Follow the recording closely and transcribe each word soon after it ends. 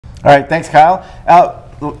All right, thanks, Kyle.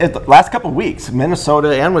 The last couple of weeks,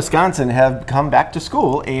 Minnesota and Wisconsin have come back to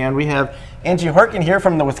school, and we have Angie Horkan here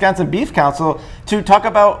from the Wisconsin Beef Council to talk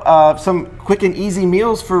about some quick and easy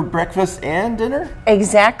meals for breakfast and dinner.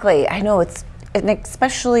 Exactly. I know it's an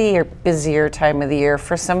especially a busier time of the year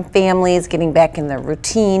for some families getting back in their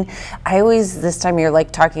routine. I always, this time of year,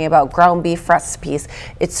 like talking about ground beef recipes.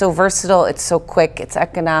 It's so versatile, it's so quick, it's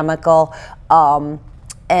economical.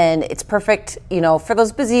 And it's perfect, you know, for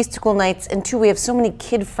those busy school nights. And two, we have so many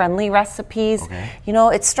kid-friendly recipes. Okay. You know,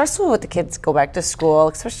 it's stressful with the kids go back to school,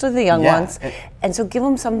 especially the young ones. And so give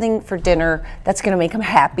them something for dinner that's going to make them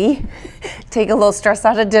happy. Take a little stress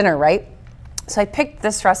out of dinner, right? So I picked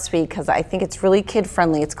this recipe because I think it's really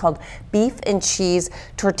kid-friendly. It's called Beef and Cheese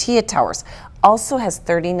Tortilla Towers. Also has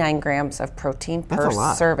 39 grams of protein per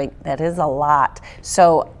serving. That is a lot.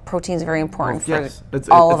 So protein is very important for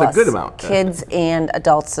all of us, a good amount. Kids and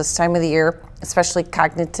adults this time of the year, especially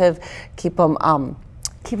cognitive. Keep them,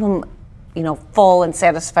 you know, full and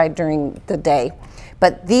satisfied during the day.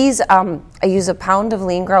 But these, I use a pound of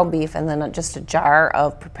lean ground beef and then just a jar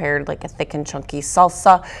of prepared, like a thick and chunky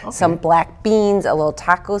salsa, some black beans, a little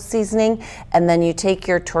taco seasoning, and then you take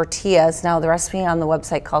your tortillas. Now the recipe on the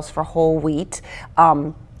website calls for whole wheat.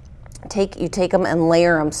 You take them and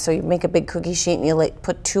layer them. So you make a big cookie sheet and you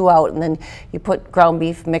put 2 out, and then you put ground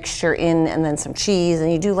beef mixture in, and then some cheese,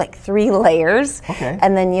 and you do like 3 layers,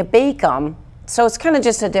 and then you bake them. So it's kind of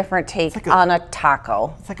just a different take on a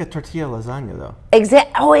taco. It's like a tortilla lasagna, though.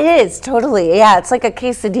 Oh, it is, totally. Yeah, it's like a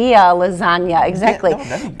quesadilla lasagna, exactly.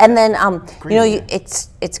 Yeah, no, and then, you know,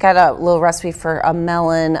 it's got a little recipe for a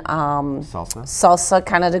melon salsa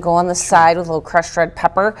kind of to go on the side with a little crushed red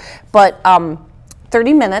pepper. But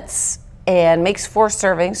 30 minutes and makes 4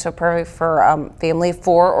 servings, so perfect for family of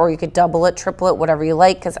 4, or you could double it, triple it, whatever you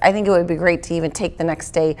like, because I think it would be great to even take the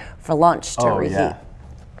next day for lunch to reheat. Yeah.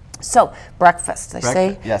 So, breakfast, they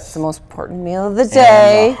say, it's the most important meal of the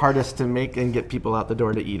day. And the hardest to make and get people out the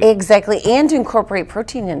door to eat it. Exactly, and to incorporate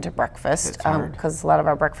protein into breakfast, because a lot of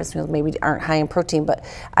our breakfast meals maybe aren't high in protein. But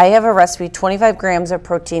I have a recipe, 25 grams of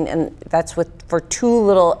protein, and that's for 2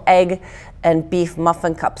 little egg and beef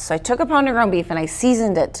muffin cups. So I took a pound of ground beef and I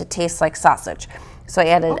seasoned it to taste like sausage. So I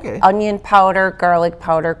added onion powder, garlic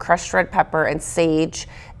powder, crushed red pepper, and sage,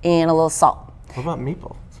 and a little salt. What about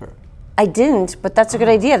maple? I didn't, but that's a good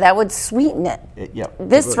idea. That would sweeten it.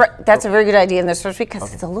 That's a very good idea in this recipe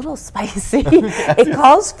because it's a little spicy. It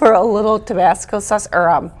calls for a little Tabasco sauce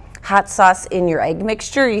or hot sauce in your egg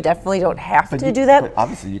mixture. You definitely don't have to do that. But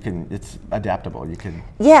obviously, you can. It's adaptable. You can.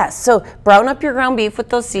 Yeah. So brown up your ground beef with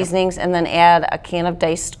those seasonings, and then add a can of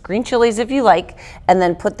diced green chilies if you like, and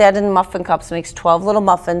then put that in muffin cups. Makes 12 little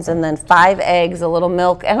muffins, and then 5 eggs, a little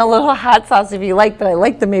milk, and a little hot sauce if you like. But I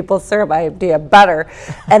like the maple syrup idea better,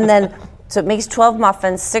 and then. So it makes 12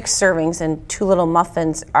 muffins, 6 servings, and 2 little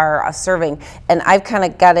muffins are a serving. And I've kind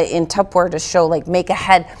of got it in Tupperware to show, like, make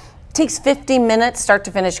ahead. It takes 50 minutes start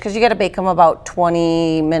to finish because you got to bake them about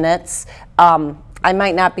 20 minutes. I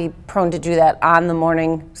might not be prone to do that on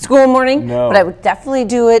the school morning, but I would definitely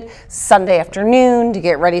do it Sunday afternoon to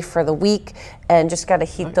get ready for the week, and just got to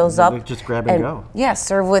heat those up. Just grab and go. Yeah,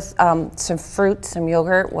 serve with some fruit, some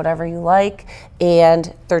yogurt, whatever you like.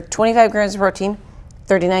 And they're 25 grams of protein.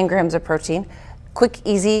 39 grams of protein. Quick,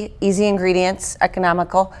 easy ingredients,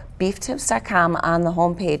 economical. Beeftips.com on the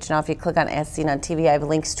homepage. Now, if you click on As Seen on TV, I have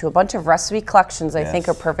links to a bunch of recipe collections I think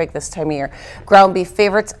are perfect this time of year. Ground beef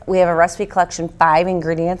favorites, we have a recipe collection, 5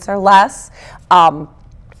 ingredients or less.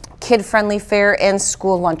 Kid-friendly fare and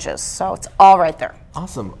school lunches. So it's all right there.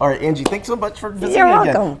 Awesome. All right, Angie, thanks so much for visiting again.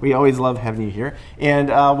 You're welcome. We always love having you here. And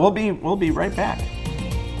we'll be right back.